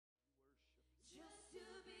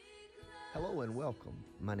Hello and welcome.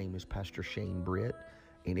 My name is Pastor Shane Britt,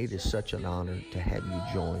 and it is such an honor to have you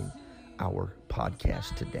join our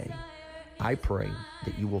podcast today. I pray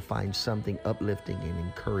that you will find something uplifting and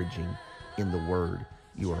encouraging in the word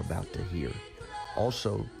you are about to hear.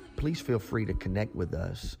 Also, please feel free to connect with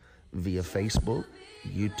us via Facebook,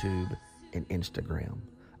 YouTube, and Instagram.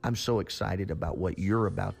 I'm so excited about what you're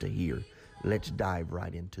about to hear. Let's dive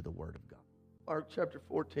right into the Word of God. Mark chapter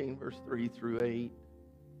 14, verse 3 through 8.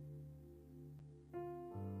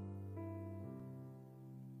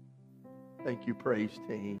 Thank you, praise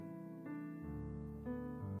team.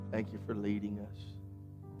 Thank you for leading us.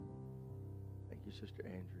 Thank you, Sister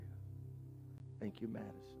Andrea. Thank you,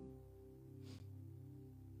 Madison.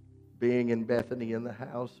 Being in Bethany in the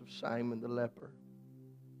house of Simon the leper.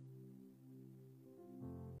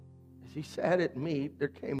 As he sat at meat, there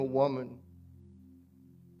came a woman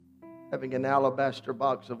having an alabaster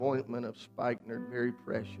box of ointment of spikenard, very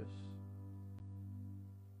precious.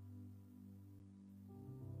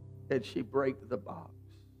 And she brake the box,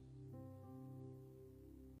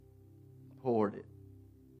 poured it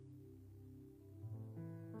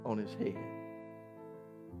on his head.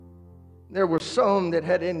 There were some that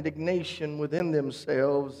had indignation within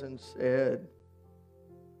themselves and said,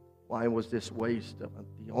 why was this waste of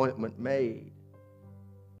the ointment made?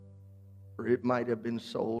 For it might have been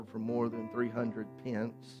sold for more than 300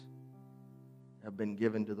 pence, have been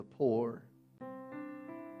given to the poor.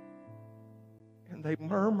 And they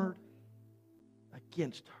murmured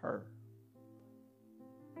against her.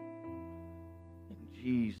 And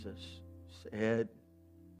Jesus said,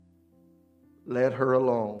 let her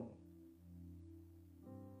alone.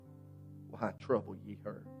 Why trouble ye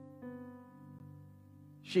her?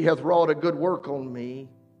 She hath wrought a good work on me.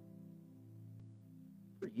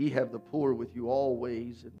 For ye have the poor with you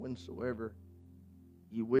always, and whensoever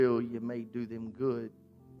ye will, ye may do them good.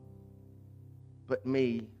 But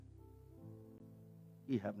me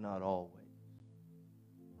ye have not always.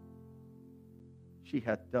 She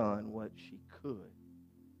hath done what she could.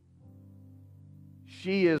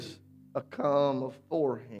 She is come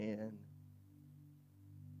aforehand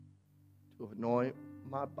to anoint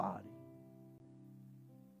my body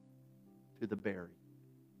to the burial.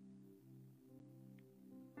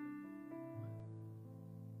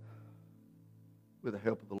 With the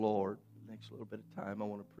help of the Lord, the next little bit of time, I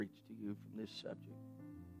want to preach to you from this subject.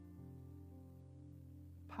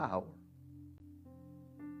 Power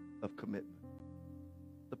of commitment.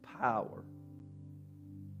 The power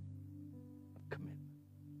of commitment.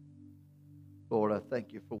 Lord, I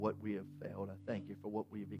thank you for what we have felt. I thank you for what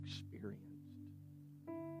we have experienced.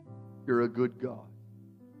 You're a good God.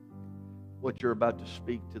 What you're about to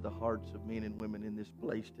speak to the hearts of men and women in this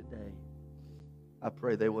place today, I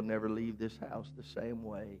pray they will never leave this house the same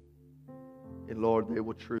way. And Lord, they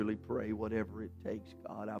will truly pray whatever it takes.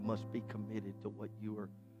 God, I must be committed to what you are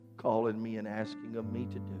calling me and asking of me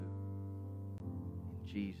to do. In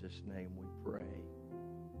Jesus' name we pray.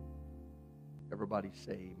 Everybody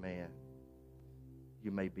say amen.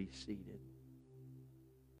 You may be seated.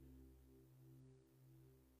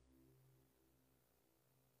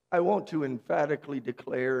 I want to emphatically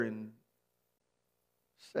declare and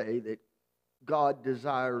say that God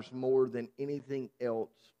desires more than anything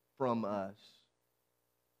else from us.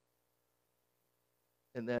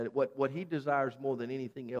 And that what He desires more than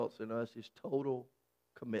anything else in us is total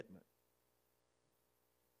commitment.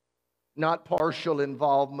 Not partial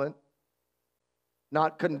involvement,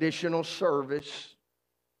 not conditional service,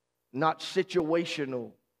 not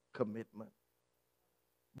situational commitment.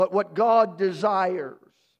 But what God desires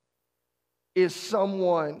is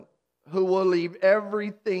someone who will leave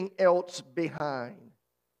everything else behind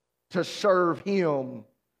to serve Him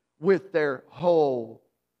with their whole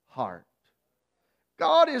heart.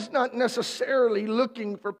 God is not necessarily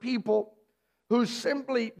looking for people who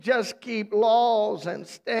simply just keep laws and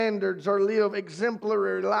standards or live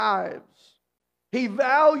exemplary lives. He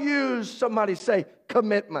values, somebody say,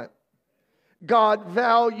 commitment. God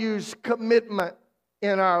values commitment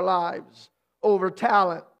in our lives over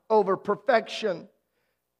talent, over perfection.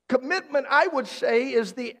 Commitment, I would say,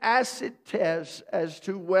 is the acid test as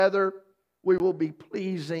to whether we will be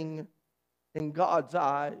pleasing in God's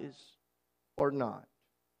eyes or not.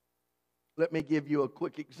 Let me give you a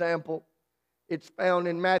quick example. It's found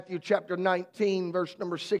in Matthew chapter 19, verse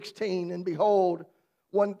number 16. And behold,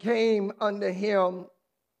 one came unto him,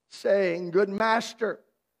 saying, Good master,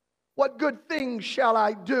 what good things shall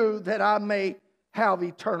I do that I may have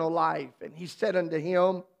eternal life? And he said unto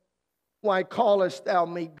him, Why callest thou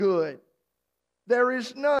me good? There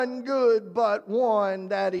is none good but one,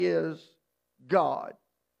 that is God.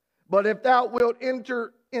 But if thou wilt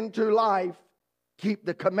enter into life, keep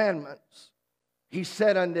the commandments. He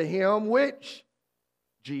said unto him, which?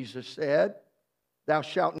 Jesus said, thou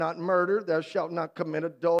shalt not murder, thou shalt not commit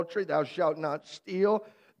adultery, thou shalt not steal,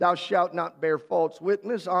 thou shalt not bear false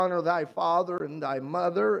witness, honor thy father and thy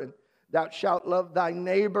mother, and thou shalt love thy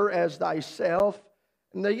neighbor as thyself.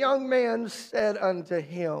 And the young man said unto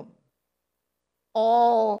him,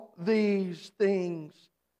 all these things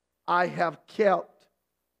I have kept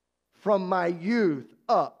from my youth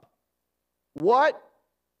up. What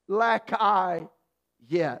lack I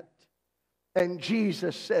yet? And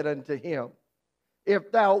Jesus said unto him,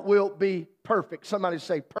 if thou wilt be perfect, somebody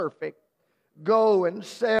say perfect, go and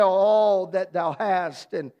sell all that thou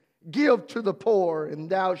hast and give to the poor, and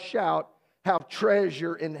thou shalt have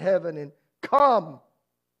treasure in heaven, and come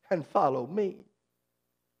and follow me.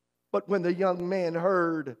 But when the young man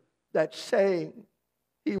heard that saying,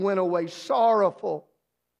 he went away sorrowful,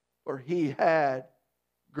 for he had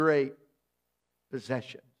great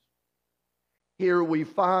possessions. Here we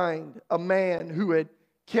find a man who had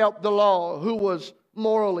kept the law, who was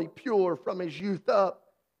morally pure from his youth up,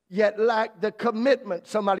 yet lacked the commitment,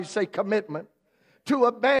 somebody say commitment, to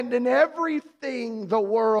abandon everything the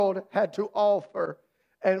world had to offer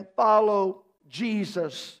and follow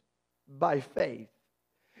Jesus by faith.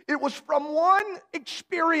 It was from one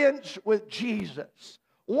experience with Jesus,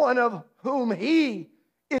 one of whom he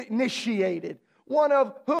initiated, one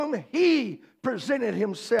of whom he presented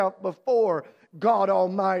himself before God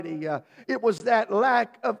Almighty. It was that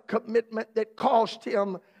lack of commitment that cost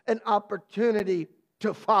him an opportunity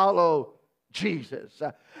to follow Jesus.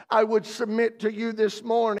 I would submit to you this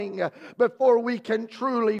morning, before we can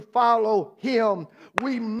truly follow him,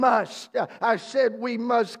 we must, I said we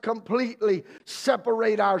must completely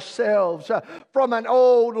separate ourselves from an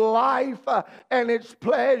old life and its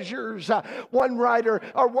pleasures. One writer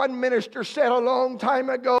or one minister said a long time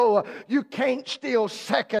ago, you can't steal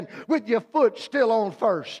second with your foot still on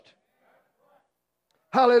first.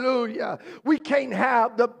 Hallelujah. We can't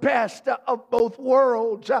have the best of both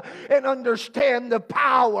worlds and understand the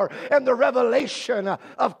power and the revelation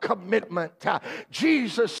of commitment.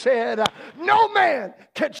 Jesus said, no man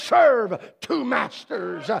can serve two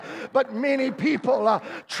masters. But many people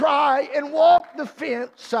try and walk the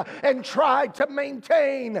fence and try to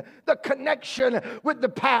maintain the connection with the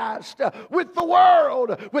past, with the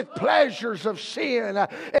world, with pleasures of sin,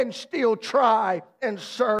 and still try and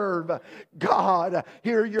serve God.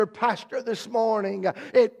 Hear your pastor this morning.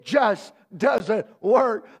 It just doesn't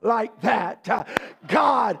work like that.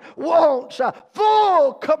 God wants a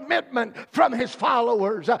full commitment from his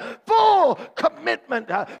followers, full commitment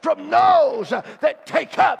from those that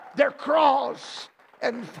take up their cross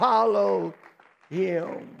and follow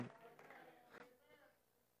him.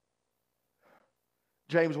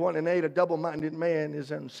 James 1:8, a double-minded man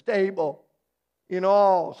is unstable in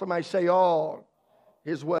all, somebody say all,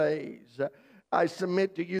 his ways. I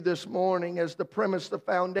submit to you this morning as the premise, the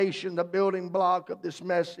foundation, the building block of this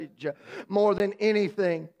message. More than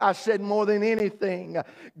anything, I said more than anything,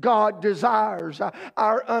 God desires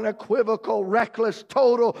our unequivocal, reckless,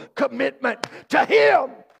 total commitment to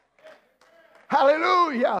him.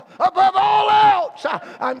 Hallelujah. Above all else,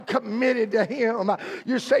 I'm committed to him.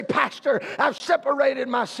 You say, Pastor, I've separated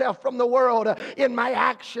myself from the world in my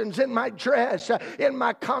actions, in my dress, in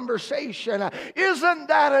my conversation. Isn't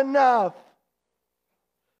that enough?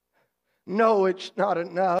 No, it's not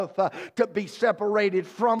enough to be separated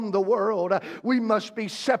from the world. We must be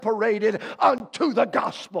separated unto the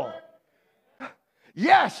gospel.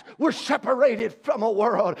 Yes, we're separated from a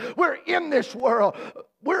world. We're in this world.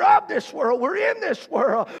 We're of this world. We're in this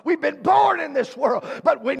world. We've been born in this world.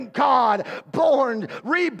 But when God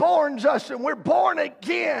reborns us and we're born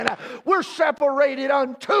again, we're separated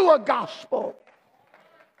unto a gospel.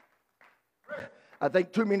 I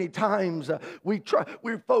think too many times we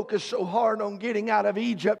focus so hard on getting out of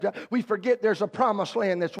Egypt, we forget there's a promised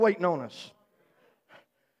land that's waiting on us.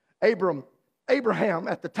 Abram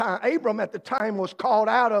at the time was called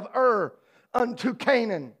out of Ur unto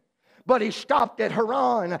Canaan. But he stopped at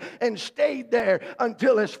Haran and stayed there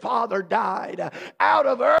until his father died. Out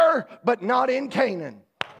of Ur, but not in Canaan.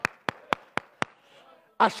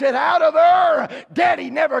 I said, out of Ur,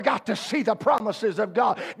 Daddy never got to see the promises of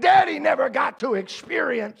God. Daddy never got to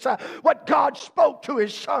experience what God spoke to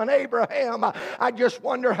his son Abraham. I just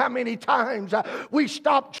wonder how many times we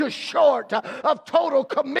stop just short of total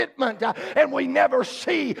commitment and we never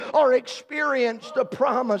see or experience the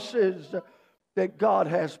promises that God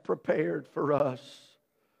has prepared for us.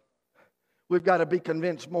 We've got to be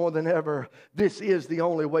convinced more than ever this is the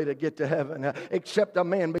only way to get to heaven, except a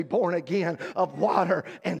man be born again of water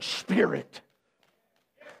and spirit.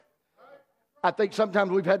 I think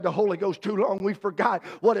sometimes we've had the Holy Ghost too long. We forgot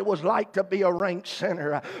what it was like to be a ranked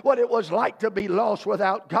sinner, what it was like to be lost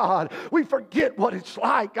without God. We forget what it's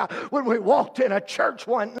like when we walked in a church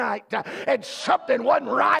one night and something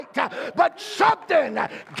wasn't right, but something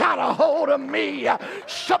got a hold of me.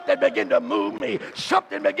 Something began to move me.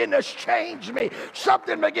 Something began to change me.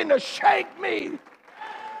 Something began to shake me.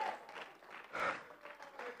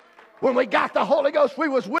 When we got the Holy Ghost, we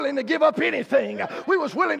was willing to give up anything. We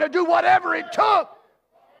was willing to do whatever it took.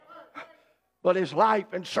 But his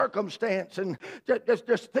life and circumstance and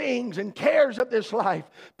just things and cares of this life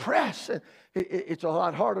press. It's a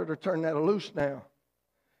lot harder to turn that loose now.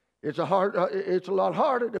 It's a lot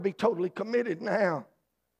harder to be totally committed now.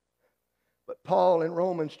 But Paul in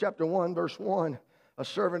Romans chapter 1 verse 1, a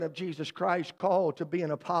servant of Jesus Christ called to be an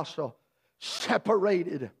apostle,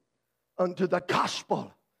 separated unto the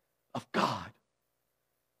gospel of God.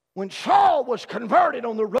 When Saul was converted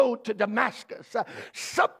on the road to Damascus,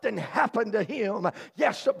 something happened to him.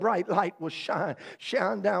 Yes, a bright light was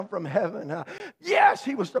shined down from heaven. Yes,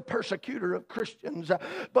 he was the persecutor of Christians.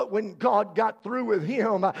 But when God got through with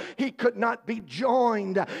him, he could not be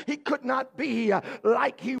joined. He could not be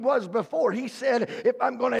like he was before. He said, if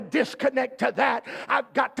I'm going to disconnect to that,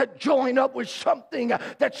 I've got to join up with something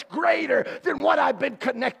that's greater than what I've been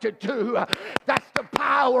connected to. That's the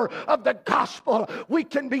power of the gospel. We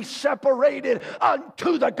can be separated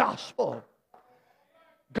unto the gospel.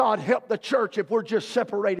 God help the church if we're just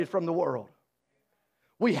separated from the world.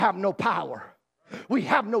 We have no power. We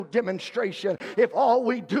have no demonstration if all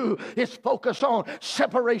we do is focus on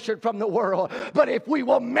separation from the world. But if we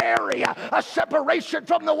will marry a separation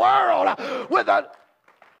from the world with a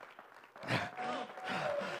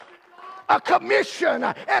commission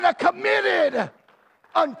and a committed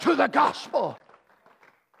unto the gospel.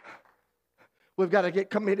 We've got to get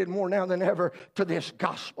committed more now than ever to this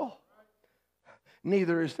gospel.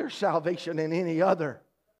 Neither is there salvation in any other.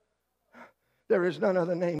 There is none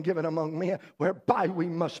other name given among men whereby we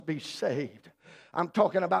must be saved. I'm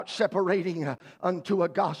talking about separating unto a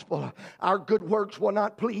gospel. Our good works will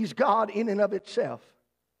not please God in and of itself.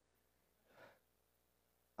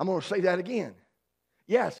 I'm going to say that again.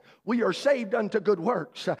 Yes, we are saved unto good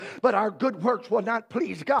works, but our good works will not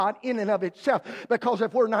please God in and of itself, because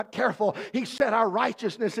if we're not careful, he said our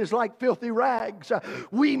righteousness is like filthy rags.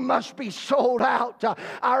 We must be sold out,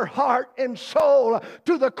 our heart and soul,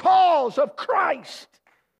 to the cause of Christ.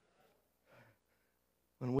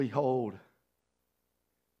 When we hold,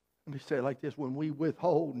 let me say it like this, when we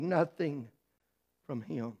withhold nothing from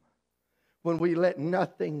him, when we let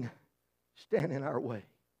nothing stand in our way,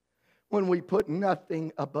 when we put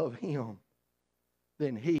nothing above him,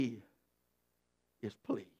 then he is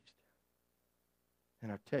pleased.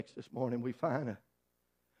 In our text this morning, we find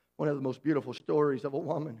one of the most beautiful stories of a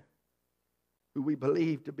woman who we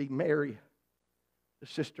believe to be Mary, the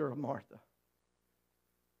sister of Martha.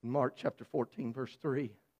 In Mark chapter 14, verse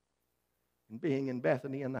 3, and being in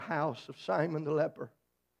Bethany in the house of Simon the leper,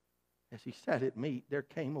 as he sat at meat, there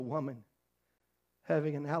came a woman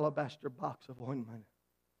having an alabaster box of ointment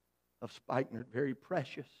of spikenard, very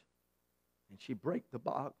precious. And she brake the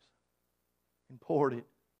box and poured it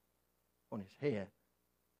on his head.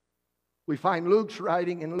 We find Luke's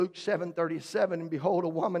writing in Luke 7:37, and behold, a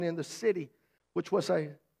woman in the city, which was a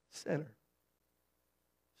sinner.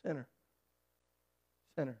 Sinner.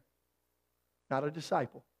 Sinner. Not a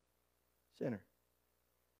disciple. Sinner.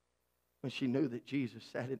 When she knew that Jesus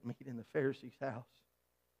sat at meat in the Pharisee's house,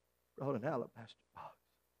 brought an alabaster box.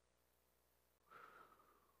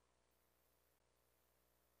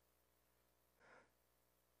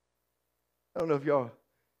 I don't know if y'all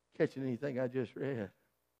catching anything I just read.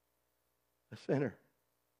 A sinner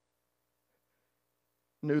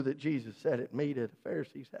knew that Jesus sat at meat at a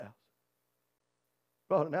Pharisee's house.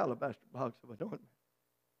 Brought an alabaster box of anointment.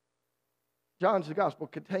 John's gospel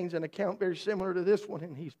contains an account very similar to this one,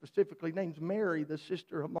 and he specifically names Mary, the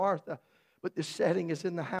sister of Martha. But this setting is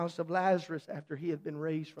in the house of Lazarus after he had been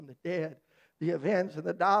raised from the dead. The events and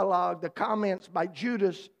the dialogue, the comments by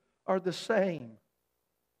Judas are the same.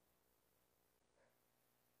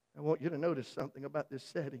 I want you to notice something about this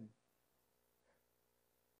setting.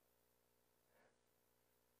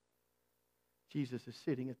 Jesus is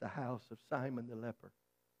sitting at the house of Simon the leper.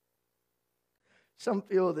 Some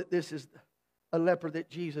feel that this is a leper that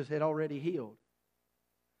Jesus had already healed.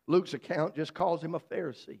 Luke's account just calls him a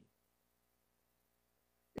Pharisee.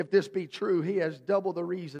 If this be true, he has double the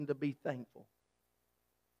reason to be thankful.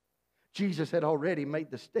 Jesus had already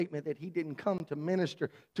made the statement that he didn't come to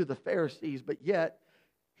minister to the Pharisees, but yet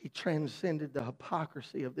he transcended the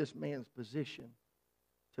hypocrisy of this man's position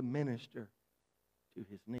to minister to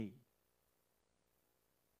his need.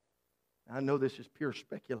 I know this is pure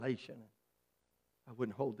speculation. I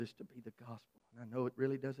wouldn't hold this to be the gospel. And I know it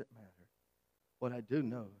really doesn't matter. What I do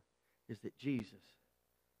know is that Jesus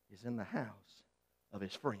is in the house of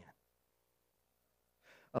his friend.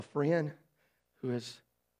 A friend who has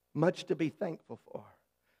much to be thankful for.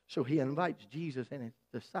 So he invites Jesus and his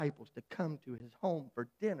disciples to come to his home for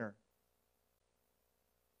dinner.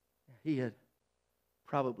 He had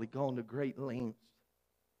probably gone to great lengths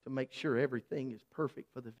to make sure everything is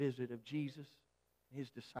perfect for the visit of Jesus and his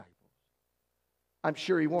disciples. I'm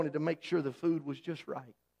sure he wanted to make sure the food was just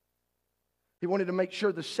right. He wanted to make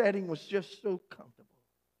sure the setting was just so comfortable.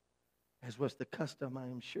 As was the custom, I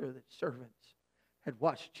am sure that servants had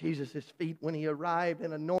washed Jesus' feet when he arrived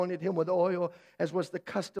and anointed him with oil, as was the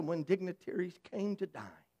custom when dignitaries came to dine.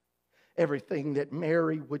 Everything that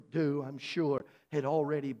Mary would do, I'm sure, had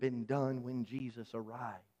already been done when Jesus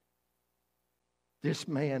arrived. This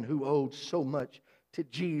man who owed so much to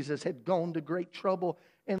Jesus had gone to great trouble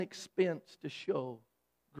and expense to show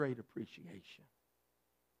great appreciation.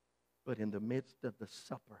 But in the midst of the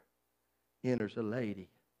supper enters a lady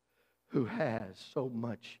who has so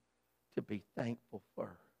much to be thankful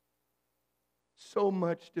for. So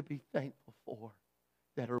much to be thankful for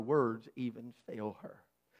that her words even fail her.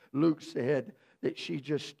 Luke said that she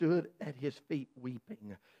just stood at his feet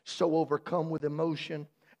weeping, so overcome with emotion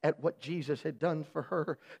at what Jesus had done for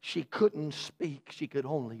her, she couldn't speak, she could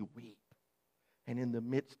only weep. And in the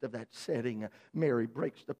midst of that setting, Mary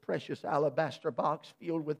breaks the precious alabaster box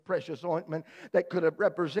filled with precious ointment that could have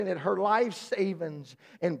represented her life savings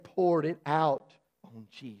and poured it out on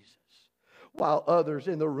Jesus. While others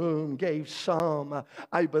in the room gave some,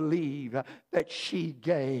 I believe that she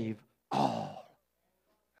gave all.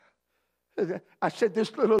 I said,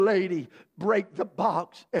 this little lady break the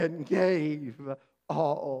box and gave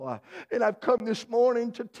all. And I've come this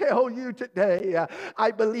morning to tell you today,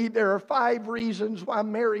 I believe there are 5 reasons why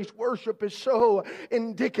Mary's worship is so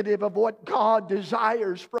indicative of what God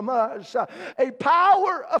desires from us. A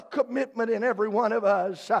power of commitment in every one of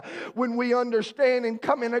us. When we understand and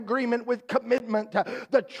come in agreement with commitment,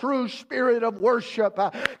 the true spirit of worship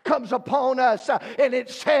comes upon us, and it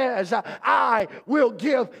says, I will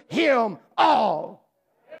give him all.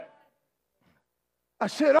 I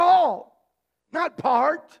said all. Not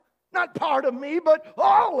part of me, but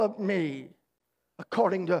all of me.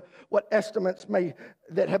 According to what estimates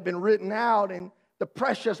that have been written out, and the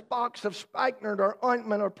precious box of spikenard or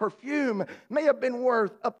ointment or perfume may have been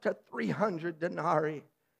worth up to 300 denarii.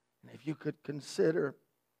 And if you could consider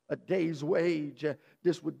a day's wage,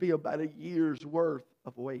 this would be about a year's worth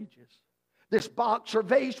of wages. This box or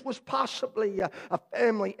vase was possibly a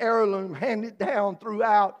family heirloom handed down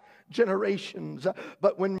throughout generations.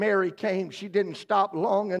 But when Mary came, she didn't stop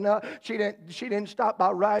long enough. She didn't stop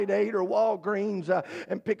by Rite Aid or Walgreens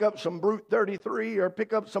and pick up some Brute 33 or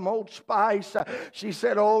pick up some Old Spice. She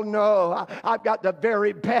said, oh no, I've got the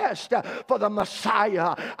very best for the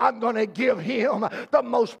Messiah. I'm going to give him the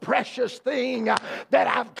most precious thing that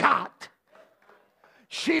I've got.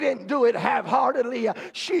 She didn't do it half-heartedly.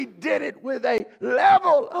 She did it with a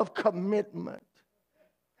level of commitment.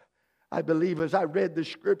 I believe as I read the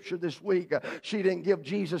scripture this week, she didn't give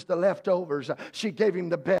Jesus the leftovers. She gave him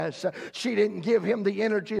the best. She didn't give him the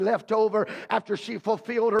energy left over after she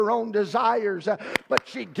fulfilled her own desires, but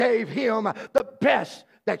she gave him the best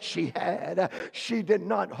that she had. She did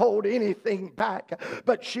not hold anything back,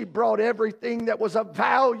 but she brought everything that was of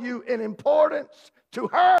value and importance to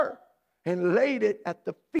her and laid it at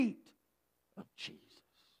the feet of Jesus.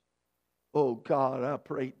 Oh God, I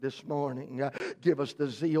pray this morning, give us the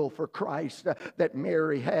zeal for Christ that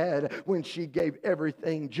Mary had when she gave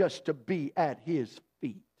everything just to be at his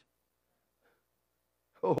feet.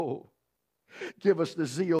 Oh, give us the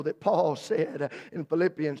zeal that Paul said in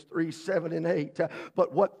Philippians 3, 7 and 8.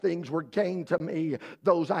 But what things were gained to me,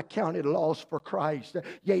 those I counted loss for Christ.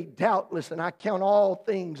 Yea, doubtless, and I count all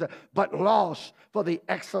things but loss for the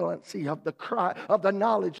excellency of the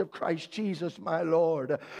knowledge of Christ Jesus my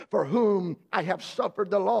Lord, for whom I have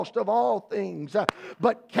suffered the loss of all things,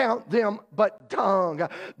 but count them but dung,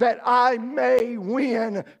 that I may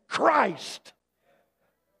win Christ.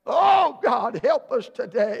 Oh, God, help us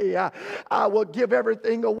today. I will give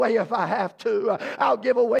everything away if I have to. I'll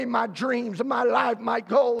give away my dreams, my life, my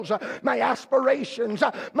goals, my aspirations,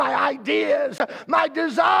 my ideas, my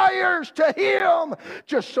desires to him,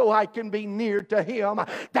 just so I can be near to him.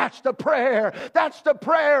 That's the prayer. That's the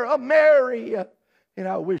prayer of Mary. And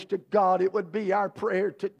I wish to God it would be our prayer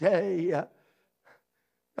today.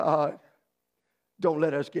 God, don't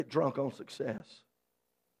let us get drunk on success.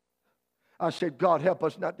 I said, God, help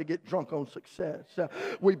us not to get drunk on success.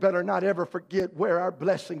 We better not ever forget where our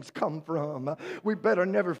blessings come from. We better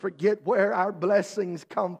never forget where our blessings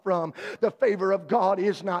come from. The favor of God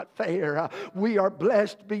is not fair. We are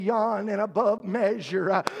blessed beyond and above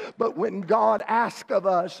measure. But when God asks of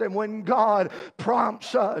us and when God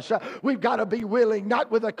prompts us, we've got to be willing, not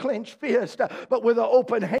with a clenched fist, but with an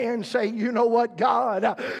open hand, say, you know what,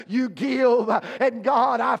 God, you give, and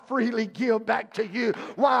God, I freely give back to you.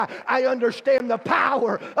 Why? I understand the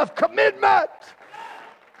power of commitment.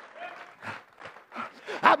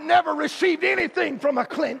 I've never received anything from a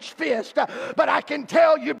clenched fist, but I can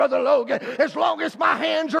tell you, Brother Logan, as long as my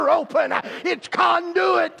hands are open, it's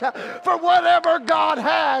conduit for whatever God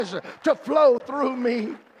has to flow through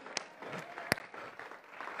me.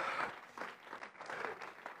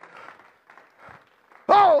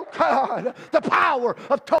 Oh, God, the power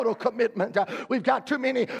of total commitment. We've got too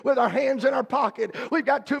many with our hands in our pocket. We've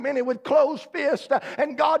got too many with closed fists.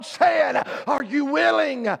 And God said, are you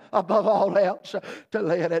willing, above all else, to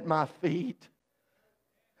lay it at my feet?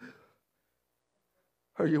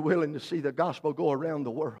 Are you willing to see the gospel go around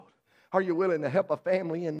the world? Are you willing to help a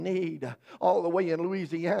family in need all the way in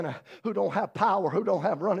Louisiana who don't have power, who don't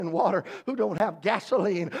have running water, who don't have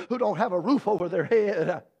gasoline, who don't have a roof over their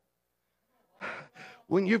head?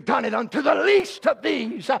 When you've done it unto the least of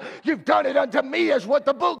these, you've done it unto me, is what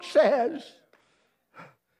the book says.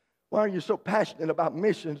 Why are you so passionate about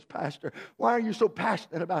missions, Pastor? Why are you so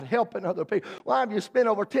passionate about helping other people? Why have you spent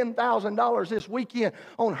over $10,000 this weekend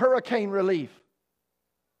on hurricane relief?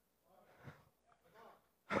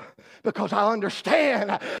 Because I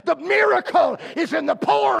understand the miracle is in the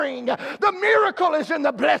pouring. The miracle is in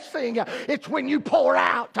the blessing. It's when you pour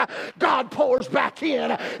out, God pours back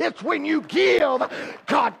in. It's when you give,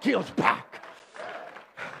 God gives back.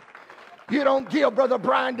 You don't give, Brother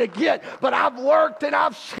Brian, to get, but I've worked and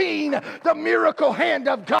I've seen the miracle hand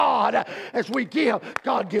of God. As we give,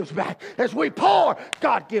 God gives back. As we pour,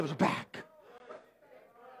 God gives back.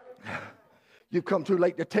 You've come too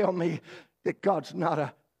late to tell me that God's not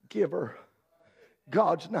a giver.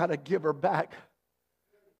 God's not a giver back.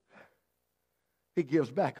 He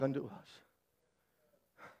gives back unto us.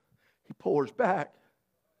 He pours back.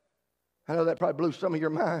 I know that probably blew some of your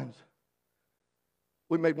minds.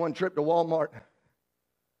 We made one trip to Walmart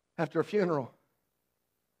after a funeral.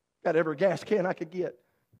 Got every gas can I could get.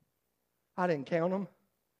 I didn't count them.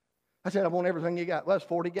 I said, I want everything you got. Well, that's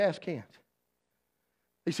 40 gas cans.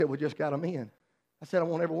 He said, we just got them in. I said, I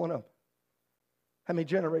want every one of them. How many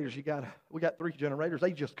generators you got? We got 3 generators.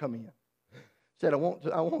 They just come in. Said, I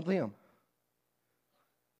want them.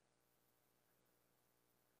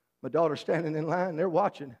 My daughter's standing in line. They're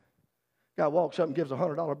watching. Guy walks up and gives a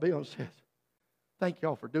 $100 bill and says, thank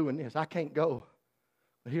y'all for doing this. I can't go,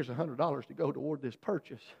 but here's $100 to go toward this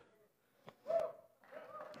purchase.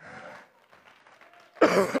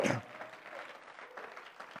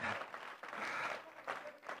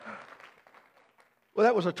 Well,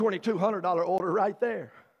 that was a $2,200 order right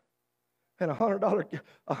there. And a $100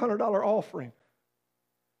 offering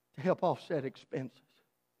to help offset expenses.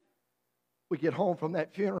 We get home from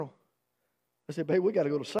that funeral. I said, babe, we got to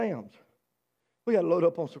go to Sam's. We got to load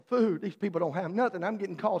up on some food. These people don't have nothing. I'm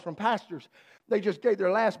getting calls from pastors. They just gave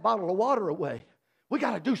their last bottle of water away. We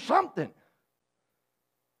got to do something.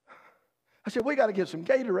 I said, we got to get some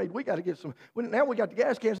Gatorade. We got to get some. Now we got the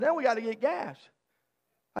gas cans. Now we got to get gas.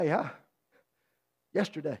 Hey,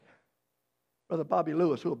 yesterday, Brother Bobby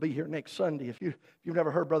Lewis, who will be here next Sunday. If you've never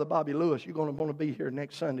heard Brother Bobby Lewis, you're going to want to be here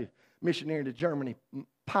next Sunday. Missionary to Germany,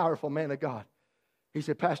 powerful man of God. He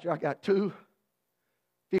said, Pastor, I got 2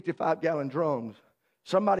 55-gallon drums.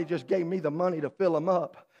 Somebody just gave me the money to fill them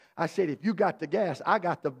up. I said, if you got the gas, I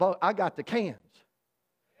got the cans.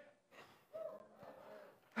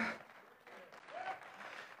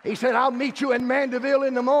 He said, I'll meet you in Mandeville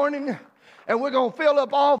in the morning. And we're going to fill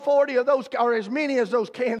up all 40 of those, or as many of those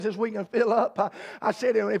cans as we can fill up. I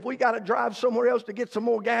said, if we got to drive somewhere else to get some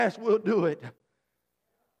more gas, we'll do it.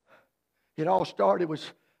 It all started with,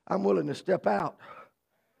 I'm willing to step out.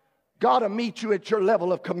 God will meet you at your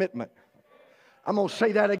level of commitment. I'm going to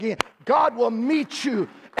say that again. God will meet you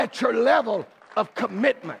at your level of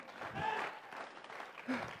commitment.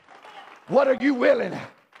 What are you willing?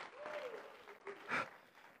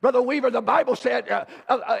 Brother Weaver, the Bible said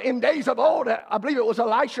in days of old, I believe it was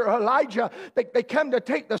Elisha or Elijah, they come to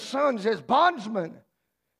take the sons as bondsmen.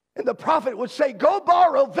 And the prophet would say, go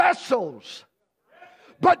borrow vessels,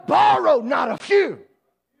 but borrow not a few.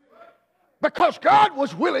 Because God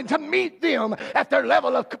was willing to meet them at their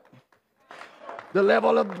level of... The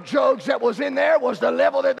level of jugs that was in there was the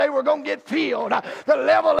level that they were going to get filled. The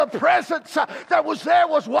level of presence that was there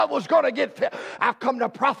was what was going to get filled. I've come to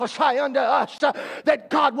prophesy unto us that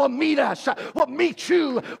God will meet us, will meet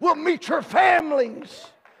you, will meet your families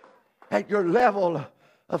at your level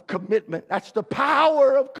of commitment. That's the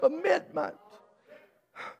power of commitment.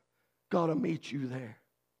 God will meet you there.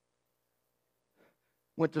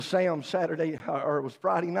 Went to Sam's Saturday, or it was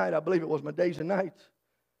Friday night. I believe it was my days and nights.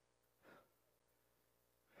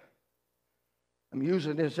 I'm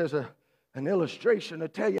using this as an illustration to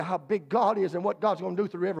tell you how big God is and what God's going to do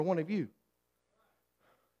through every one of you.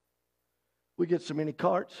 We get so many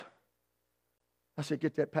carts. I said,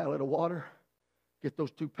 get that pallet of water. Get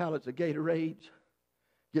those 2 pallets of Gatorades.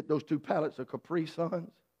 Get those 2 pallets of Capri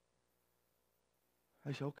Suns.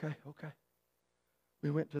 I said, okay.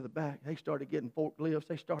 We went to the back. They started getting forklifts.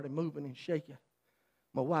 They started moving and shaking.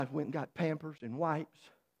 My wife went and got Pampers and wipes,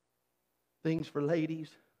 things for ladies.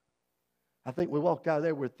 I think we walked out of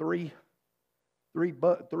there with three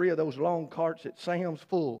of those long carts at Sam's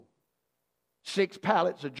full. 6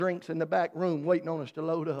 pallets of drinks in the back room waiting on us to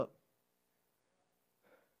load up.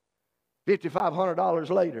 $5,500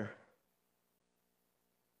 later.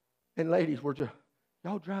 And ladies were just,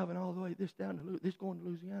 y'all driving all the way this going to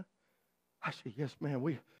Louisiana? I said, yes, ma'am.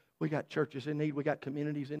 We got churches in need. We got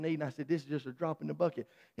communities in need. And I said, this is just a drop in the bucket.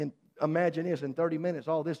 And imagine this, in 30 minutes,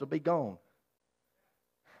 all this will be gone.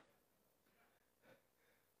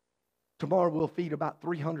 Tomorrow we'll feed about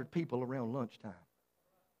 300 people around lunchtime.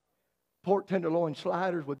 Pork tenderloin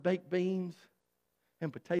sliders with baked beans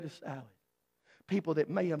and potato salad. People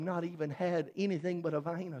that may have not even had anything but a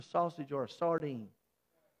vein of sausage or a sardine.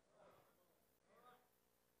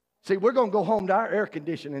 See, we're going to go home to our air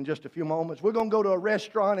conditioning in just a few moments. We're going to go to a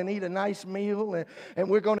restaurant and eat a nice meal, and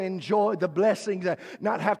we're going to enjoy the blessings,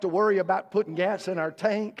 not have to worry about putting gas in our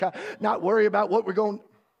tank, not worry about what we're going to.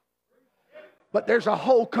 But there's a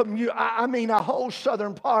whole a whole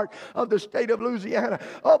southern part of the state of Louisiana.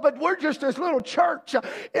 Oh, but we're just this little church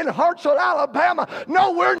in Hartselle, Alabama.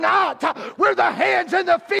 No, we're not. We're the hands and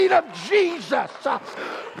the feet of Jesus.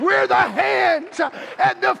 We're the hands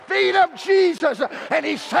and the feet of Jesus. And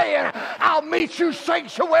He's saying, I'll meet you,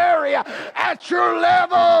 sanctuary, at your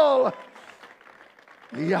level.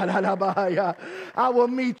 I will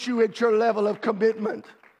meet you at your level of commitment.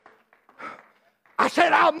 I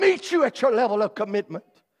said, I'll meet you at your level of commitment.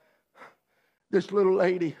 This little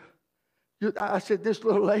lady, this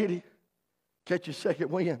little lady, catch your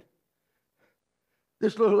second wind.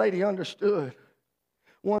 This little lady understood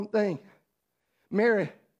one thing.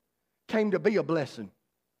 Mary came to be a blessing.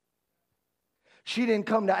 She didn't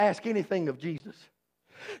come to ask anything of Jesus.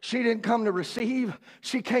 She didn't come to receive.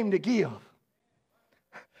 She came to give.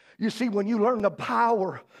 You see, when you learn the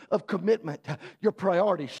power of commitment, your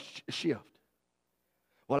priorities shift.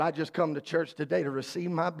 Well, I just come to church today to receive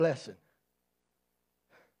my blessing.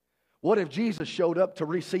 What if Jesus showed up to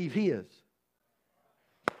receive His?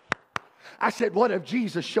 I said, what if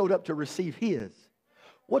Jesus showed up to receive His?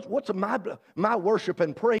 What's my worship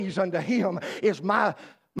and praise unto Him is my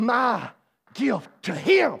gift to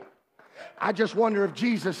Him. I just wonder if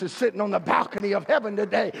Jesus is sitting on the balcony of heaven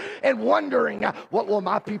today and wondering, what will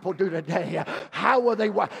my people do today? How will they?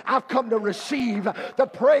 I've come to receive the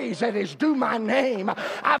praise that is due my name.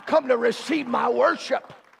 I've come to receive my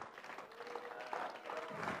worship.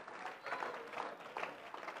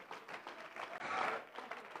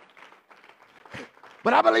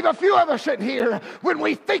 But I believe a few of us in here, when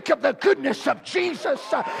we think of the goodness of Jesus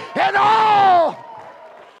and all,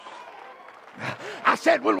 I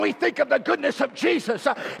said, when we think of the goodness of Jesus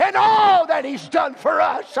and all that He's done for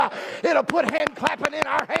us, it'll put hand clapping in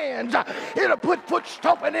our hands. It'll put foot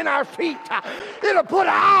stomping in our feet. It'll put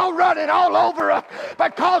aisle running all over us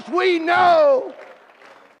because we know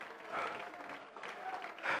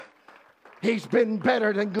He's been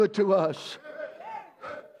better than good to us.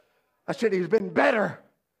 I said, He's been better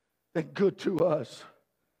than good to us.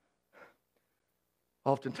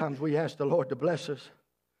 Oftentimes we ask the Lord to bless us.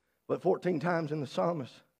 But 14 times in the Psalms,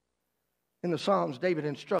 David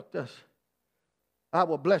instructs us, I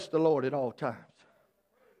will bless the Lord at all times.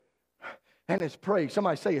 And His praise,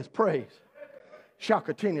 somebody say His praise, shall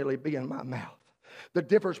continually be in my mouth. The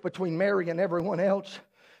difference between Mary and everyone else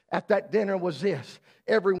at that dinner was this.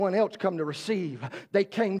 Everyone else come to receive. They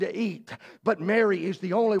came to eat. But Mary is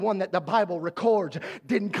the only one that the Bible records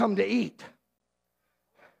didn't come to eat.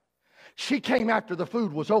 She came after the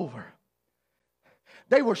food was over.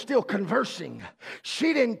 They were still conversing.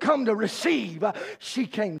 She didn't come to receive. She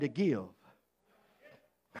came to give.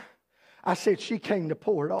 I said she came to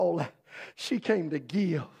pour it all out. She came to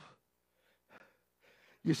give.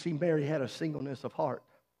 You see, Mary had a singleness of heart.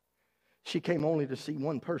 She came only to see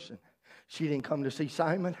one person. She didn't come to see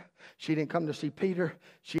Simon. She didn't come to see Peter.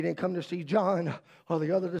 She didn't come to see John or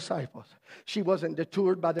the other disciples. She wasn't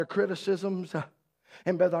detoured by their criticisms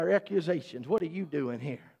and by their accusations. What are you doing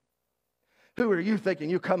here? Who are you thinking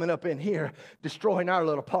you're coming up in here destroying our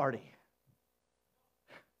little party?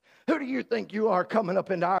 Who do you think you are coming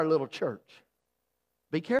up into our little church?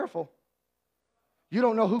 Be careful. You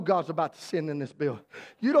don't know who God's about to send in this building.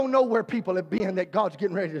 You don't know where people have been that God's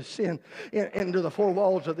getting ready to send into the four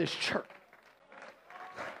walls of this church.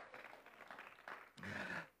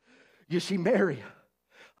 You see, Mary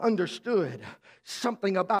understood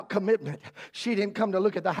something about commitment. She didn't come to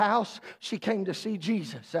look at the house. She came to see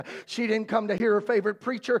Jesus. She didn't come to hear her favorite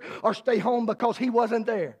preacher or stay home because he wasn't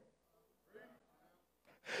there.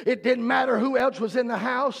 It didn't matter who else was in the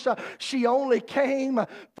house. She only came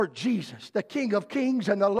for Jesus, the King of Kings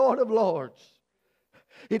and the Lord of Lords.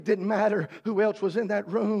 It didn't matter who else was in that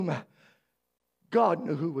room. God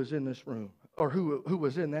knew who was in this room or who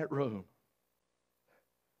was in that room.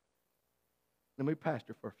 Let me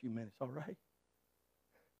pastor for a few minutes, all right?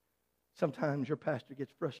 Sometimes your pastor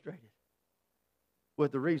gets frustrated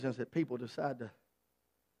with the reasons that people decide to,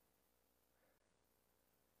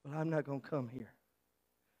 well, I'm not going to come here.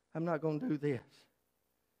 I'm not going to do this.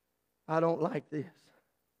 I don't like this.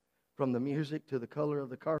 From the music to the color of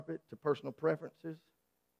the carpet to personal preferences.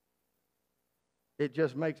 It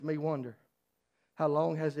just makes me wonder, how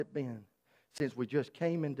long has it been since we just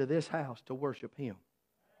came into this house to worship Him?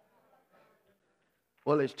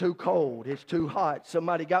 Well, it's too cold. It's too hot.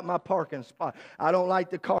 Somebody got my parking spot. I don't like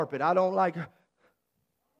the carpet. I don't like...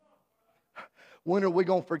 When are we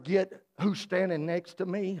going to forget who's standing next to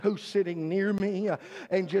me, who's sitting near me,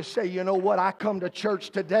 and just say, you know what, I come to church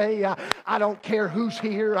today. I don't care who's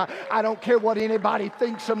here. I don't care what anybody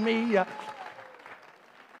thinks of me.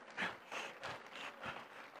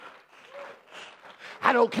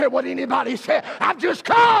 I don't care what anybody says. I've just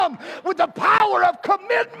come with the power of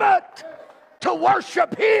commitment to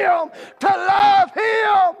worship Him, to love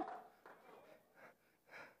Him.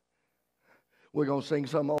 We're going to sing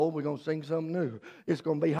some old, we're going to sing some new. It's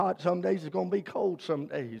going to be hot some days, it's going to be cold some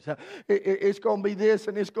days. It's going to be this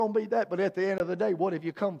and it's going to be that. But at the end of the day, what have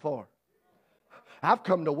you come for? I've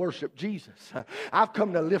come to worship Jesus. I've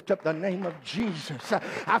come to lift up the name of Jesus.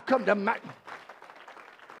 I've come to...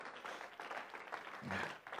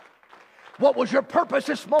 What was your purpose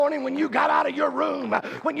this morning when you got out of your room,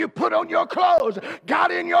 when you put on your clothes, got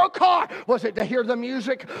in your car? Was it to hear the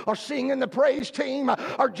music or sing in the praise team,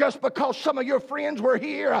 or just because some of your friends were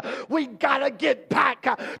here? We got to get back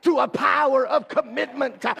to a power of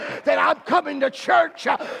commitment that I'm coming to church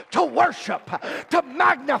to worship, to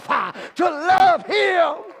magnify, to love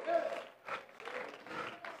Him.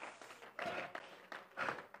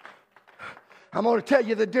 I'm going to tell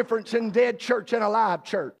you the difference in dead church and a live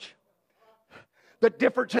church. The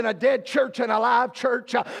difference in a dead church and a live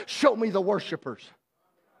church, show me the worshipers.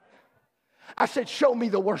 I said, show me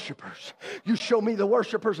the worshipers. You show me the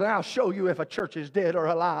worshipers and I'll show you if a church is dead or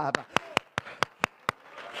alive.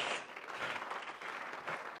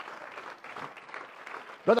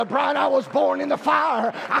 Brother Brian, I was born in the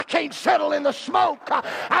fire. I can't settle in the smoke.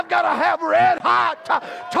 I've got to have red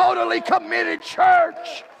hot, totally committed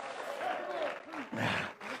church.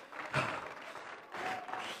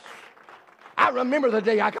 I remember the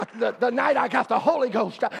day the night I got the Holy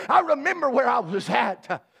Ghost. I remember where I was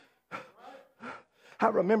at. I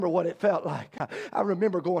remember what it felt like. I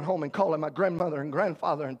remember going home and calling my grandmother and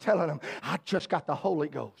grandfather and telling them, I just got the Holy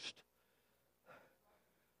Ghost.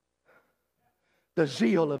 The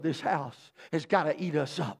zeal of this house has got to eat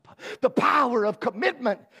us up. The power of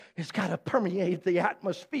commitment has got to permeate the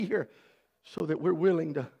atmosphere so that we're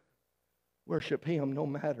willing to worship Him no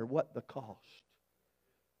matter what the cost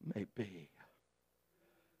may be.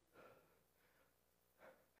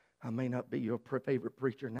 I may not be your favorite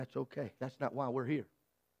preacher, and that's okay. That's not why we're here.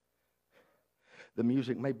 The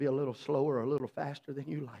music may be a little slower or a little faster than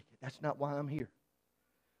you like it. That's not why I'm here.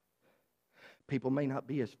 People may not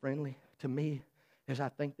be as friendly to me as I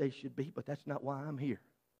think they should be, but that's not why I'm here.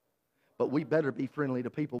 But we better be friendly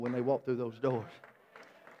to people when they walk through those doors.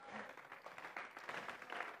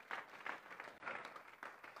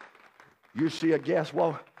 You see a guest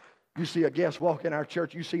walk in our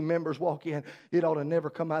church. You see members walk in. It ought to never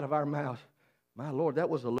come out of our mouth, my Lord, that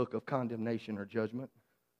was a look of condemnation or judgment.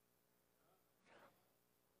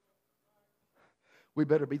 We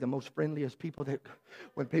better be the most friendliest people that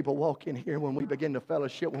when people walk in here, when we begin to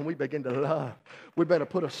fellowship, when we begin to love, we better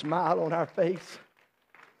put a smile on our face.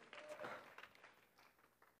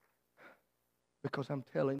 Because I'm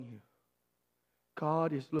telling you,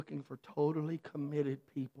 God is looking for totally committed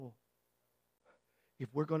people. If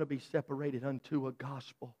we're going to be separated unto a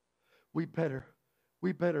gospel, we better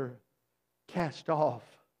cast off.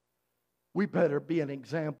 We better be an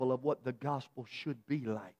example of what the gospel should be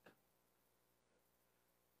like.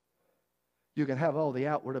 You can have all the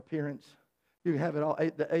outward appearance. You can have it all,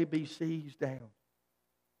 the ABCs down.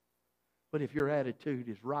 But if your attitude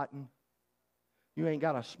is rotten, you ain't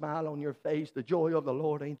got a smile on your face, the joy of the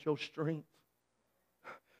Lord ain't your strength,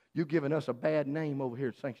 you're giving us a bad name over here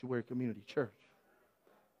at Sanctuary Community Church.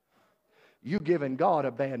 You're giving God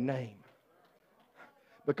a bad name.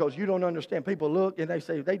 Because you don't understand. People look and they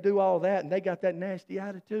say, they do all that and they got that nasty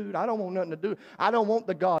attitude. I don't want nothing to do. I don't want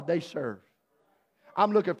the God they serve.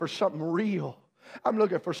 I'm looking for something real. I'm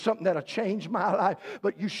looking for something that'll change my life.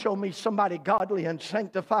 But you show me somebody godly and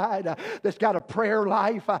sanctified that's got a prayer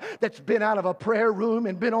life, that's been out of a prayer room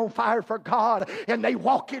and been on fire for God, and they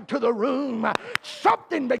walk into the room,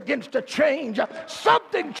 something begins to change.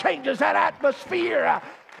 Something changes that atmosphere.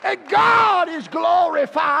 And God is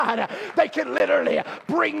glorified. They can literally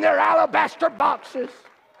bring their alabaster boxes,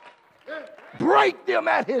 break them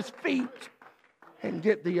at His feet, and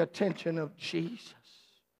get the attention of Jesus.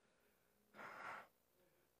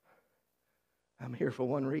 I'm here for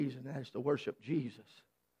one reason, and that's to worship Jesus.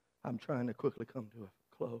 I'm trying to quickly come to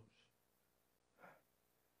a close.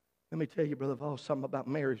 Let me tell you, Brother Voss, something about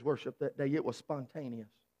Mary's worship that day. It was spontaneous.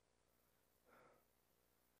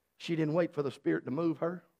 She didn't wait for the Spirit to move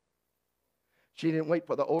her. She didn't wait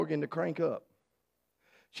for the organ to crank up.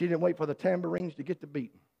 She didn't wait for the tambourines to get to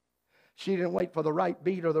beating. She didn't wait for the right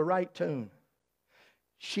beat or the right tune.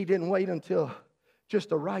 She didn't wait until just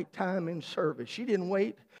the right time in service. She didn't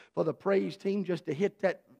wait for the praise team just to hit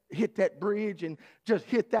that bridge and just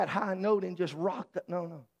hit that high note and just rock that.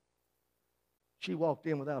 No. She walked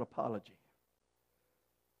in without apology.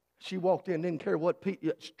 She walked in, didn't care what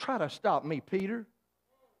Peter. Try to stop me, Peter.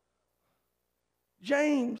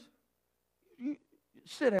 James, you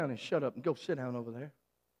sit down and shut up and go sit down over there.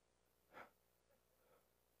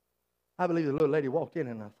 I believe the little lady walked in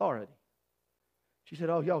authority. She said,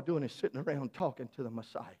 all y'all doing is sitting around talking to the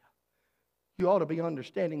Messiah. You ought to be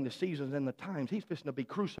understanding the seasons and the times. He's fixing to be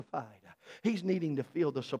crucified. He's needing to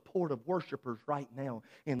feel the support of worshipers right now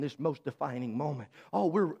in this most defining moment. Oh,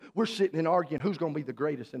 we're sitting and arguing who's going to be the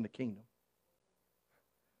greatest in the kingdom.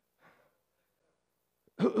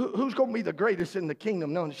 Who's going to be the greatest in the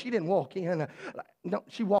kingdom? No, she didn't walk in. No,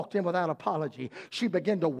 she walked in without apology. She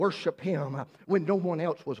began to worship Him when no one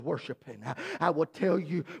else was worshiping. I will tell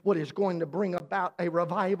you what is going to bring about a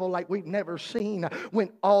revival like we've never seen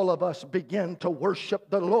when all of us begin to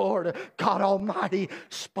worship the Lord God Almighty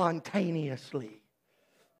spontaneously.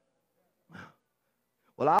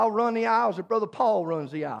 Well, I'll run the aisles if Brother Paul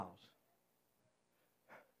runs the aisles.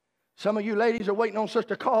 Some of you ladies are waiting on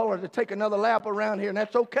Sister Caller to take another lap around here, and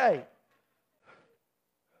that's okay.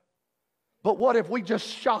 But what if we just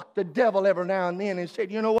shocked the devil every now and then and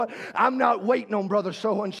said, you know what? I'm not waiting on Brother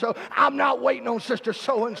so-and-so. I'm not waiting on Sister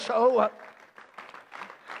so-and-so.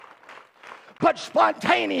 But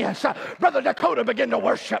spontaneous. Brother Dakota began to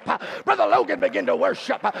worship. Brother Logan began to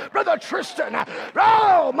worship. Brother Tristan.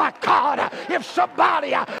 Oh, my God. If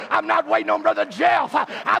somebody, I'm not waiting on Brother Jeff.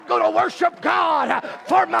 I'm going to worship God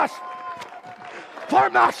for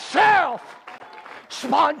myself.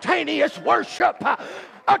 Spontaneous worship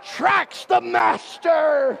attracts the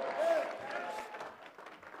master.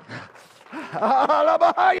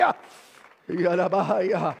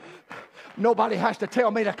 Nobody has to tell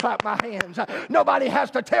me to clap my hands. Nobody has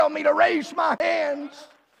to tell me to raise my hands.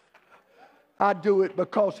 I do it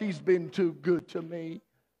because He's been too good to me.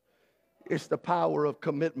 It's the power of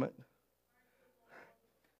commitment.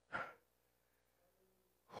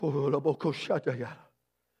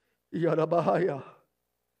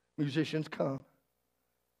 Musicians, come.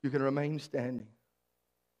 You can remain standing.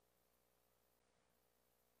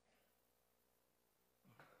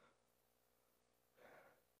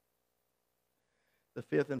 The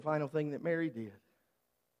fifth and final thing that Mary did,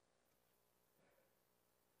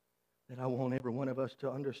 that I want every one of us to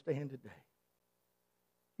understand today.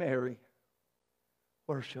 Mary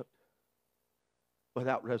worshiped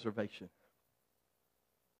without reservation.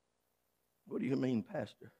 What do you mean,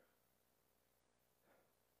 Pastor?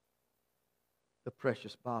 The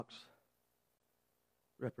precious box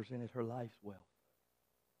represented her life's wealth.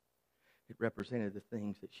 It represented the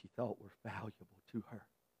things that she thought were valuable to her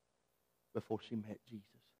before she met Jesus.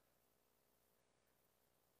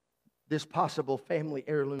 This possible family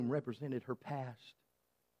heirloom represented her past,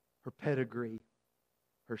 her pedigree,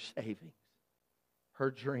 her savings, her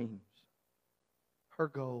dreams, her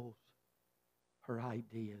goals, her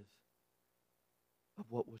ideas. of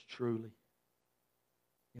what was truly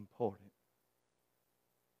important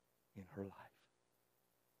in her life.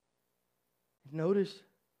 Notice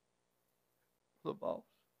the boss.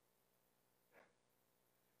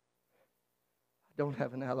 I don't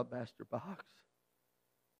have an alabaster box,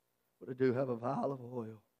 but I do have a vial of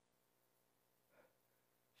oil.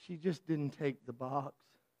 She just didn't take the box.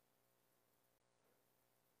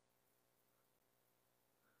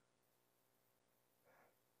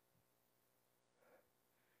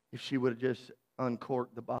 If she would have just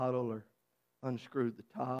uncorked the bottle or unscrewed the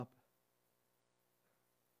top,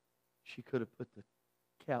 she could have put the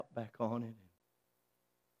cap back on it and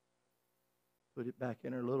put it back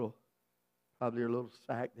in her little, probably her little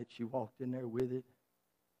sack that she walked in there with it.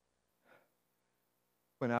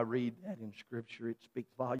 When I read that in Scripture, it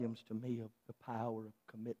speaks volumes to me of the power of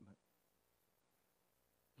commitment.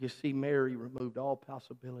 You see, Mary removed all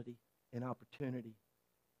possibility and opportunity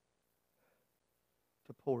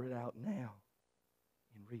to pour it out now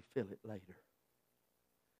and refill it later.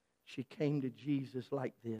 She came to Jesus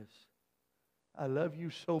like this. I love you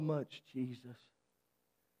so much, Jesus,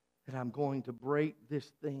 that I'm going to break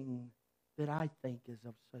this thing that I think is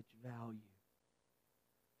of such value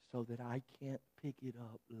so that I can't pick it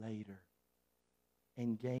up later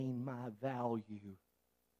and gain my value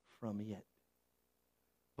from it.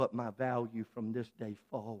 But my value from this day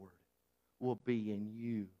forward will be in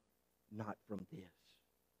you, not from this.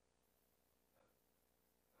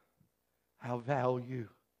 Our value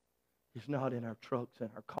is not in our trucks and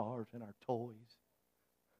our cars and our toys.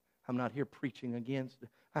 I'm not here preaching against it.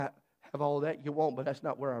 Have all that you want, but that's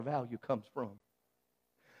not where our value comes from.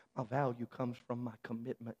 My value comes from my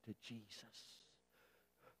commitment to Jesus.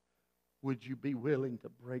 Would you be willing to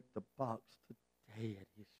break the box today at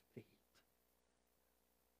His feet?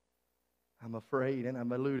 I'm afraid, and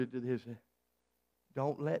I'm alluded to this,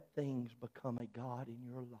 don't let things become a God in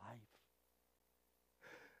your life.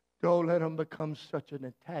 Don't let them become such an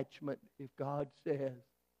attachment. If God says,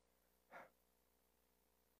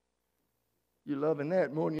 you're loving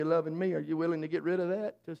that more than you're loving me, are you willing to get rid of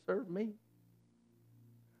that to serve me?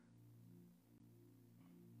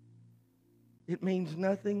 It means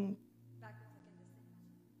nothing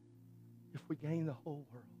if we gain the whole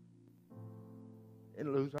world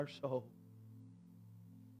and lose our soul.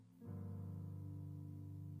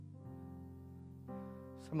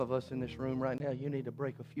 Some of us in this room right now, you need to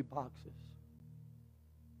break a few boxes.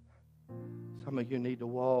 Some of you need to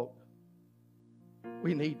walk.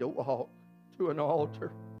 We need to walk to an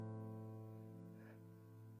altar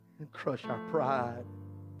and crush our pride,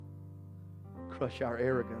 crush our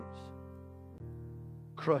arrogance,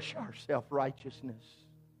 crush our self-righteousness,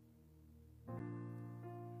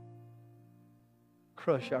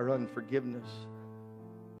 crush our unforgiveness,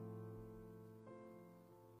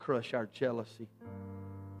 crush our jealousy.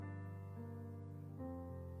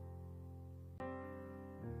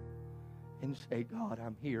 And say, God,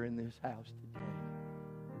 I'm here in this house today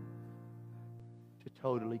to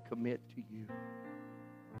totally commit to you.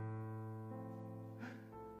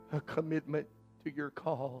 A commitment to your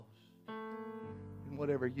cause. And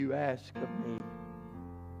whatever you ask of me,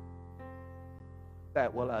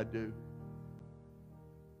 that will I do.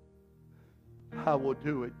 I will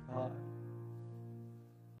do it, God.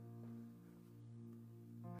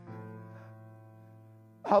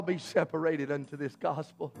 I'll be separated unto this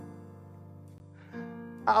gospel.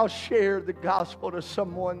 I'll share the gospel to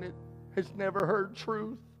someone that has never heard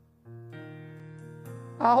truth.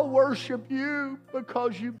 I'll worship you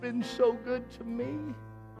because you've been so good to me.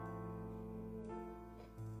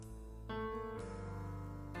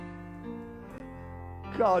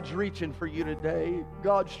 God's reaching for you today.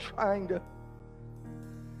 God's trying to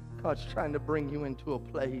bring you into a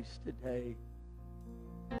place today.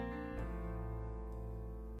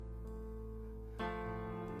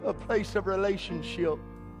 A place of relationship.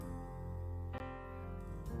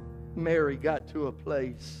 Mary got to a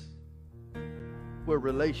place where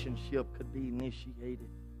relationship could be initiated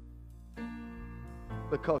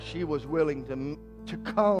because she was willing to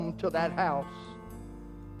come to that house.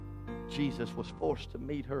 Jesus was forced to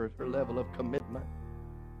meet her at her level of commitment.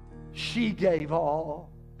 She gave all,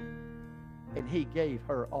 and He gave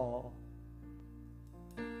her all.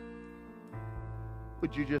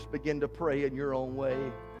 Would you just begin to pray in your own way?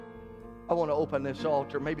 I want to open this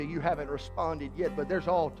altar. Maybe you haven't responded yet, but there's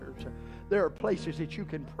altars. There are places that you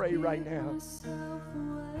can pray right now.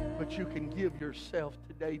 But you can give yourself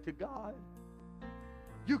today to God.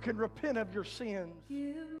 You can repent of your sins.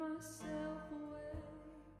 You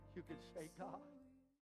can say, God,